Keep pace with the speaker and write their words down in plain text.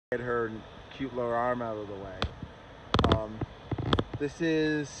Get her cute little arm out of the way. This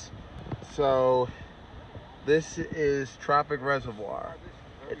is Tropic Reservoir.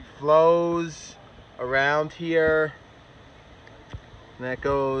 It flows around here, and that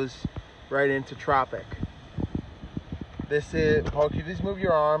goes right into Tropic. This is, Paul, can you just move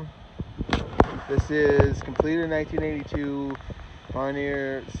your arm? This is completed in 1982,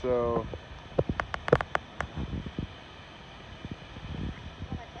 Pioneer, so.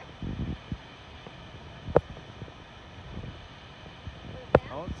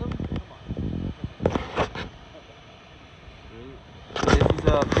 This is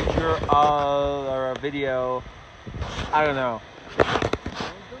a picture of, or a video, I don't know.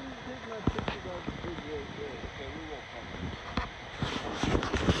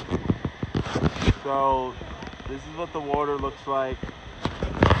 So this is what the water looks like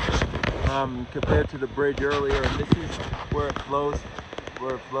compared to the bridge earlier, and this is where it flows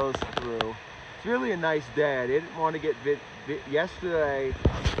through. It's really a nice day. I didn't want to get yesterday.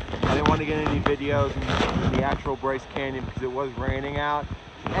 I didn't want to get any videos in the actual Bryce Canyon because it was raining out,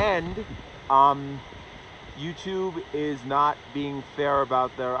 and YouTube is not being fair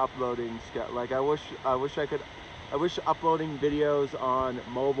about their uploading schedule. Like I wish uploading videos on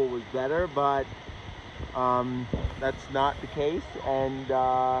mobile was better, but that's not the case, and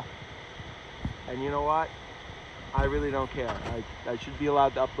you know what? I really don't care. I should be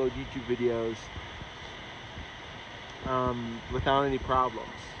allowed to upload YouTube videos without any problems,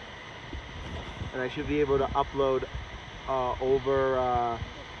 and I should be able to upload over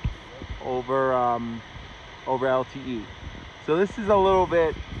LTE. So this is a little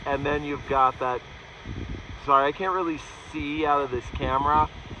bit, and then you've got that. Sorry, I can't really see out of this camera.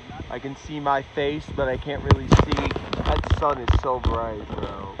 I can see my face, but I can't really see. That sun is so bright,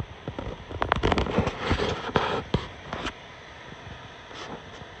 bro.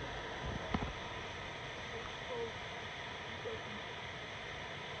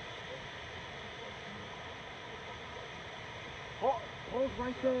 Oh, Paul's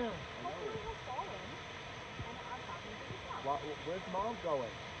right there. Where's Mom going?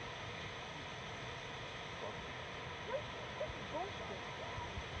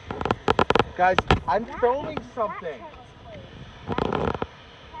 Guys, I'm filming something.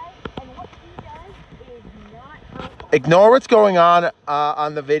 Ignore what's going on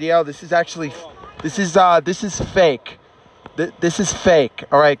the video. This is actually, this is fake. This is fake.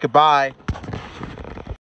 All right, goodbye.